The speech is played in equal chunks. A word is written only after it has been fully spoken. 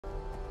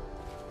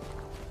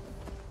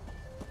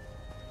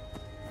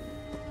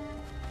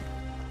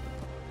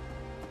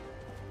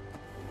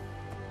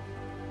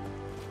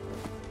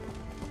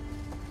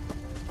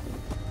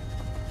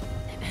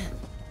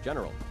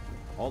General,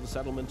 all the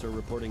settlements are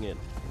reporting in.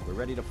 We're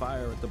ready to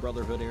fire at the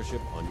Brotherhood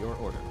airship on your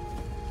order.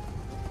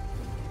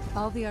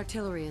 All the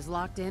artillery is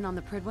locked in on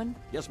the Prydwen?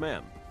 Yes,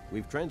 ma'am.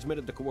 We've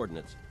transmitted the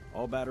coordinates.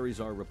 All batteries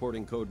are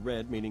reporting code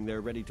red, meaning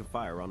they're ready to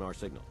fire on our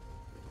signal.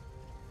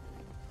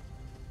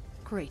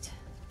 Great.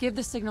 Give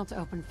the signal to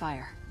open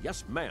fire.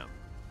 Yes, ma'am.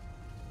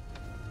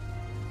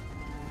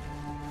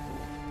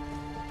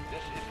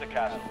 This is the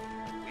castle.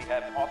 We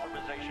have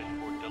authorization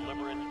for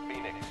Deliverance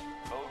Phoenix,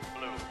 code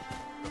blue.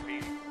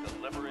 Repeat,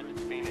 Deliverance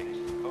Phoenix,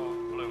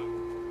 code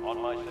blue.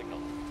 On my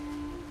signal.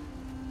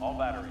 All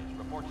batteries,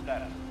 report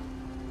status.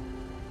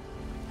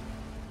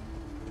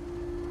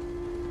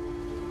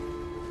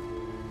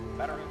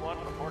 Battery 1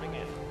 reporting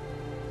in.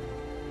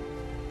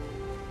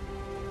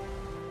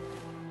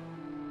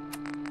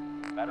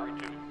 Battery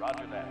 2,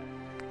 roger that.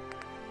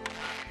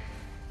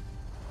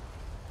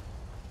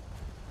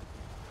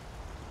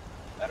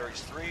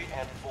 Batteries 3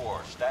 and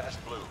 4, status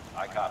blue.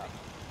 I copy.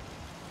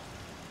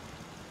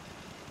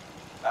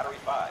 Battery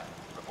 5,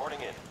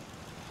 reporting in.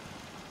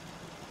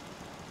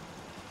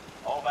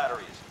 All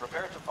batteries,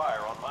 prepare to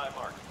fire on my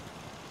mark.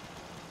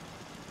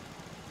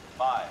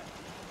 5,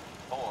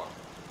 4,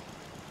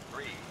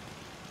 3,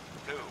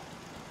 2,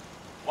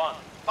 1.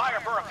 Fire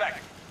for effect!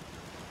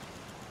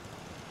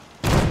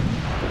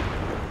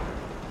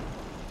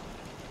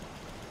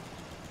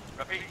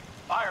 Repeat,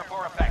 fire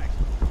for effect!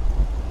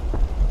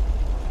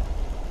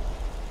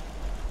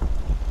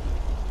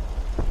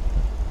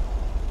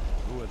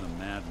 Who are the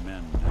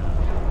madmen now?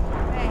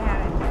 They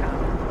had it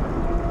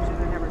coming. Should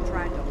have never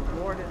tried to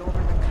lord it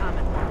over the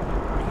Commonwealth.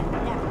 It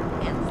never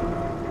ends.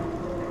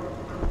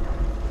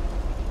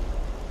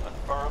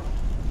 Confirmed.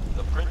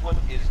 The Prydwen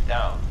is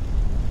down.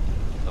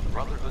 The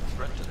Brotherhood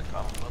threat to the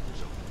Commonwealth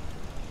is over.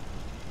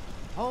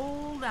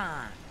 Hold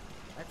on.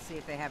 Let's see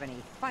if they have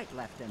any fight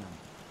left in them.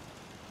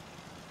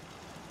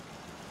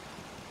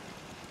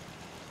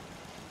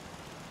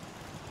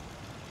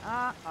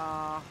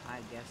 Uh-oh.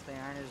 I guess they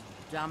aren't as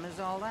dumb as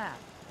all that.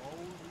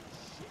 Holy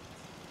shit.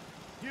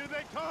 Here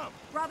they come!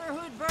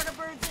 Brotherhood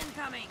vertebrates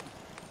incoming!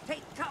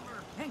 Take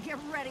cover and get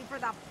ready for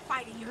the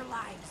fight of your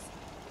lives.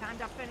 Time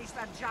to finish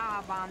the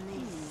job on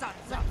these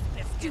sons of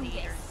biscuit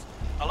eaters.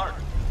 Alert!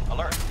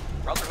 Alert!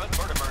 Brotherhood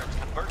vertebrates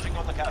converging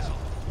on the castle.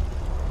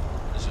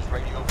 This is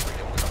Radio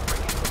Freedom with a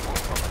breaking report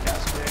from the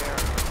castle.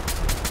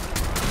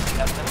 We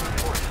have been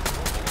reported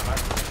moving on our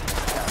position in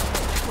the castle.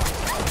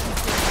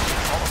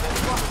 All of them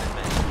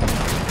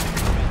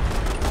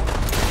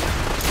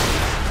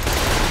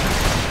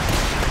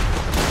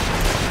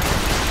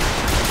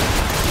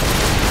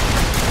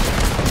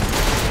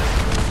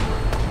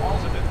Minutemen.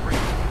 Walls have been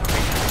breached.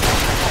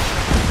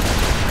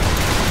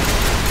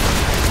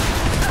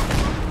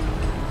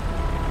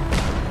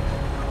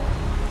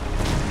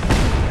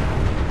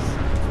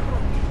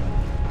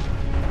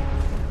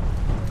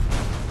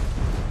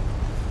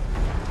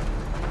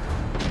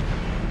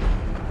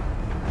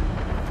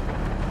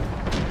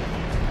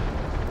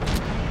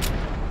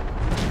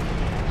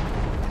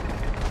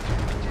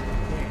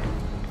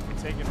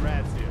 Taking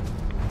rats here.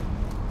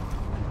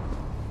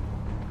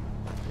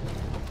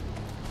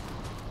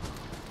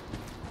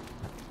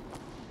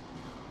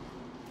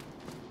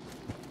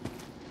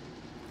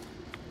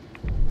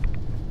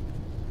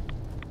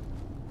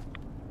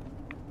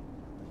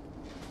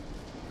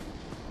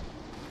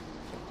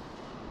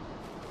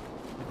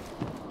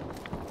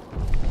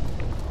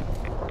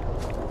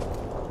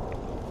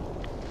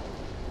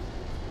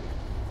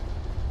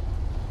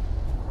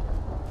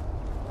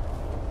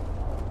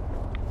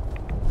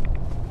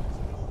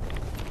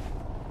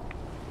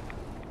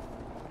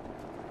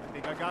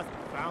 I got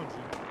found you.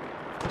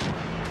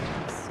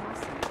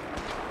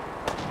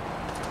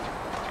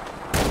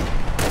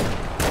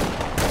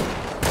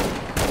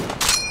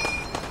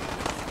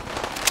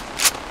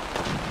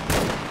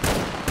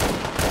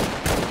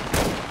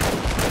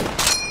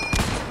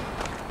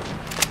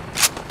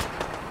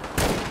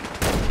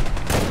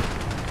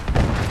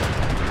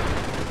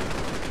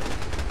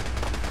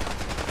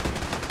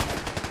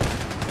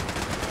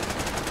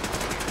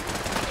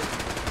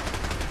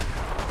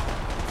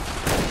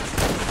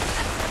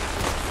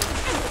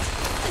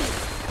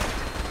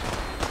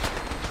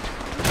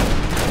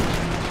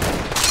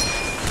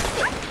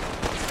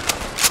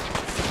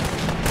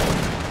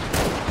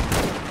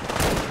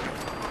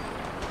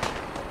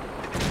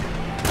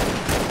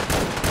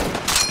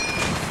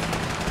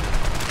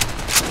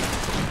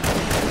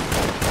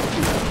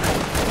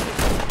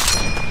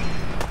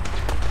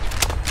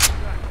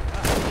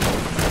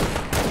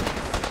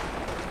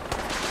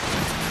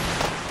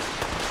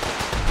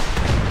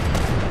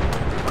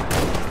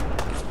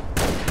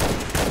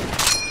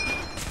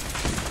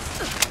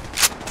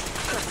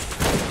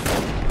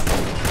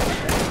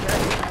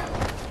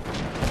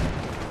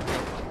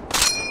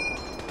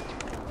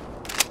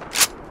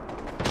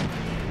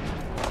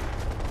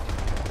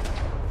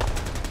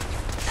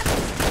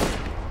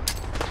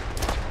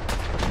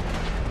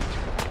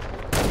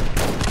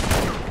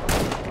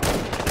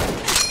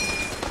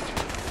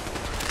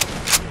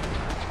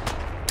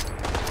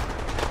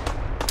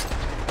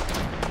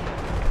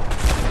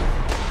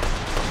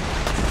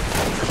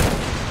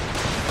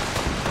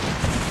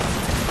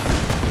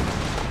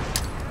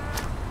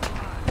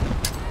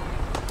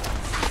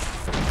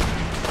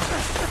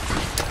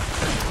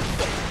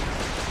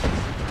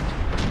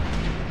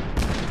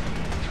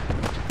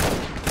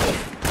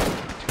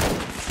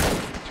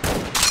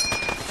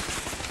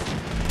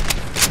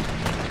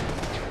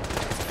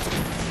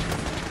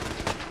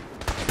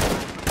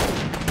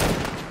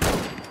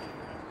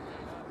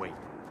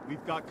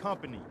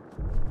 company.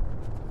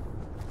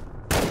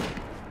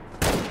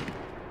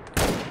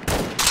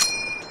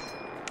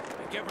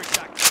 Take every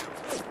shot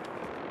counts.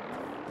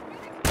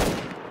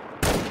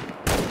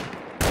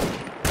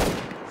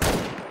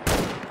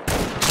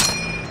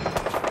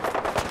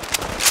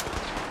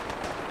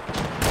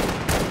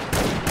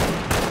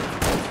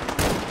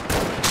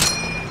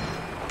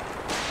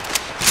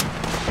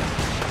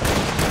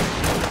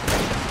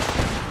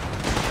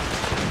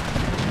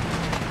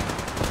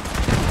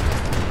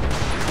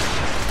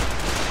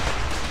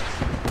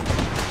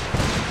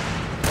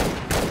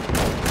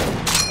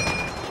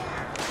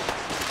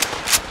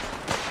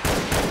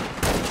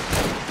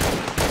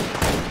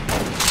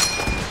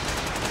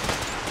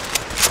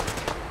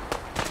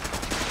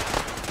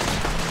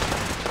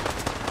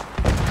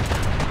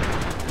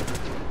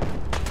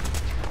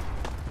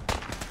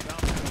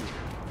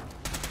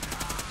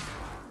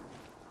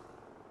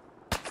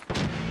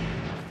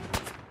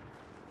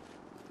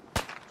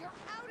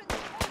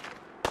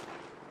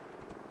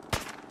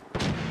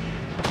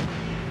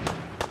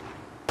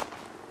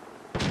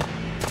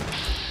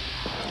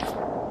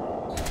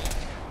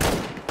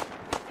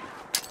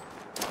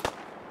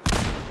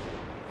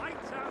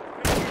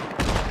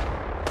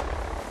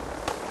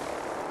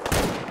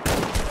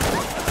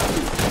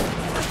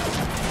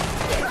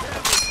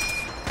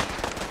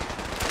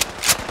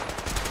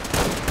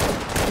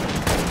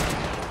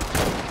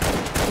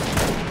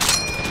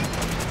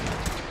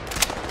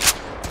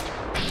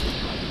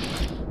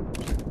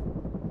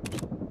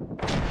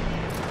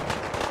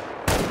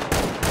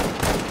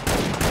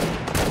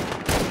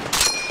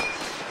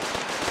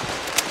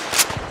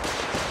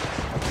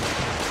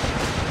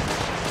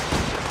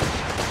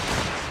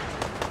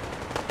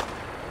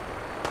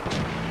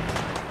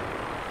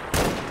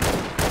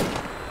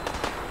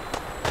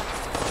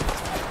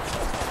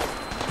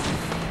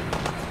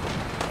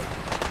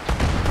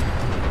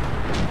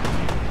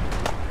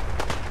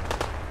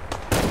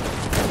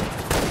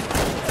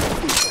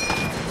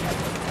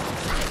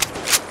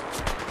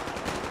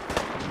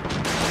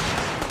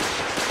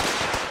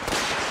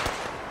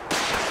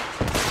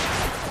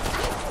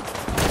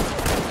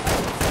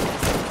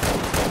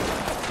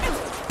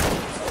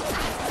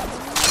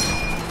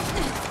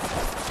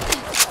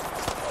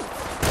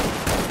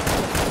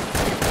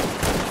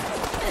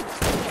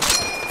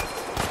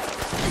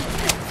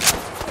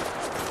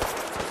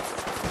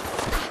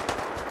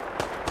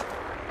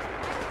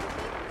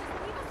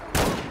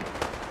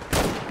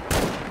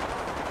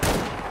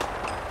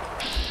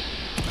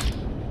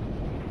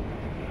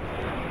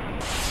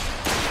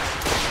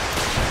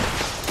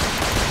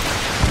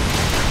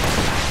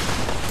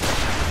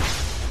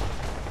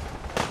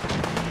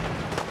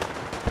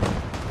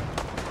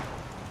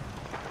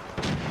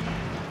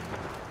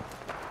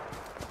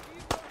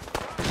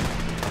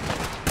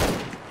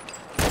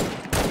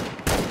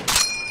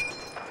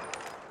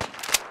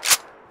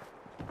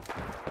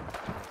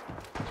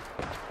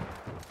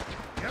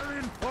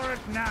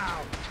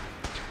 Now!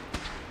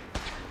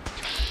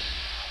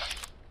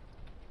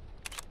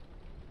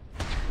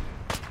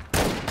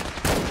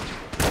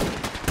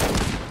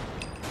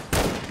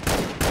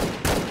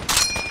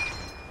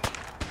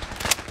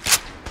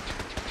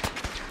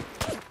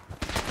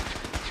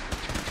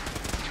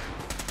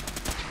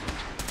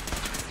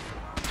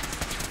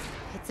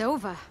 It's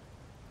over.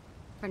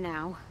 For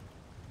now.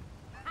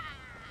 Ha!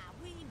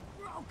 We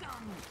broke them!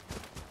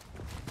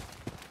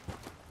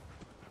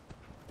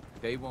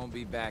 They won't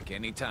be back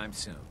anytime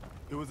soon.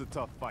 It was a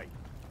tough fight,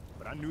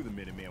 but I knew the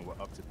Minutemen were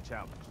up to the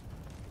challenge.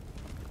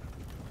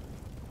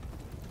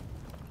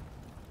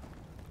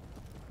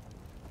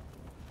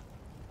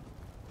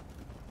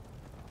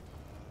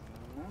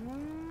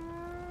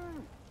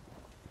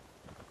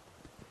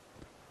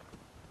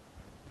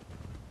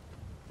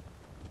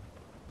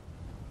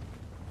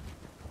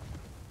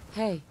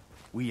 Hey.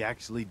 We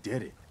actually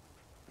did it.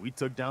 We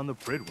took down the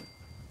Prydwen.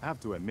 I have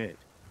to admit,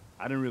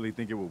 I didn't really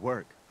think it would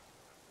work.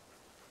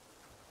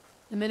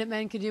 The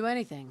Minutemen can do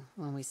anything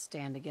when we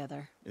stand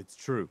together. It's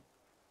true.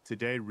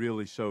 Today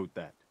really showed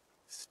that.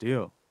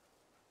 Still,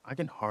 I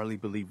can hardly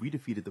believe we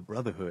defeated the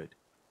Brotherhood.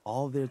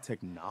 All their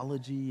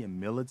technology and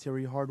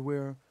military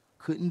hardware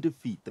couldn't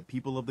defeat the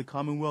people of the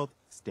Commonwealth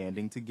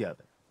standing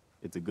together.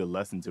 It's a good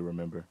lesson to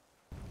remember.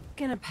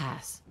 Gonna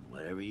pass.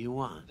 Whatever you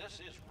want.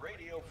 This is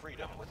Radio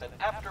Freedom with an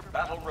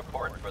after-battle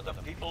report for the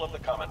people of the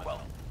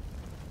Commonwealth.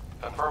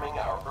 Confirming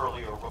our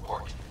earlier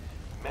report.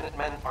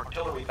 Minutemen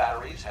artillery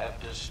batteries have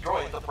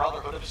destroyed the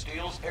Brotherhood of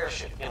Steel's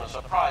airship in a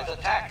surprise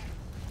attack.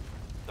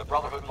 The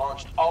Brotherhood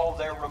launched all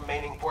their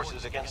remaining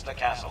forces against the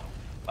castle,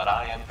 but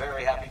I am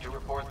very happy to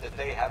report that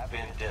they have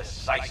been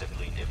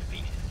decisively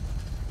defeated.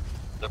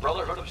 The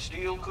Brotherhood of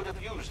Steel could have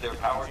used their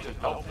power to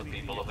help the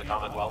people of the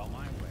Commonwealth,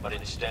 but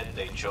instead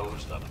they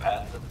chose the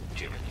path of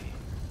tyranny.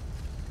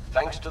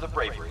 Thanks to the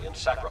bravery and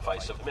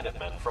sacrifice of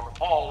Minutemen from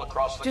all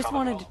across the Just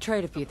Commonwealth, wanted to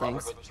trade a few the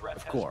things. Brotherhood's threat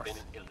Of course. has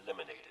been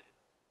eliminated.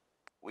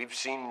 We've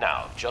seen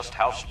now just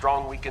how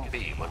strong we can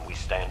be when we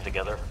stand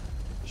together.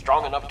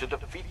 Strong enough to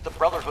defeat the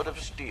Brotherhood of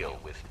Steel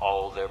with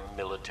all their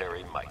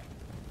military might.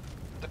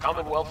 The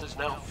Commonwealth is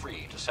now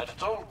free to set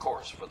its own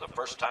course for the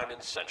first time in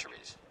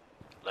centuries.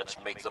 Let's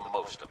make the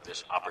most of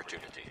this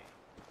opportunity.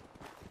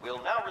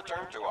 We'll now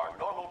return to our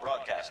normal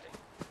broadcasting.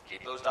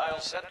 Keep those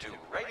dials set to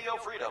Radio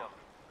Freedom.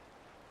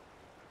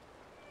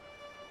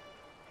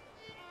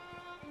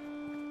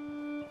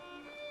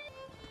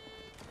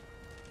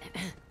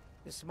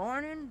 This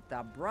morning,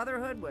 the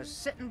Brotherhood was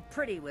sitting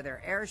pretty with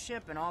their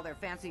airship and all their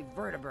fancy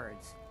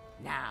vertibirds.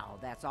 Now,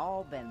 that's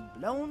all been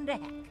blown to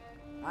heck.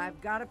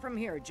 I've got it from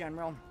here,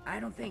 General. I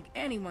don't think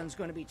anyone's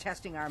going to be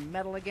testing our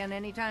metal again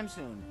anytime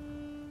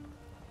soon.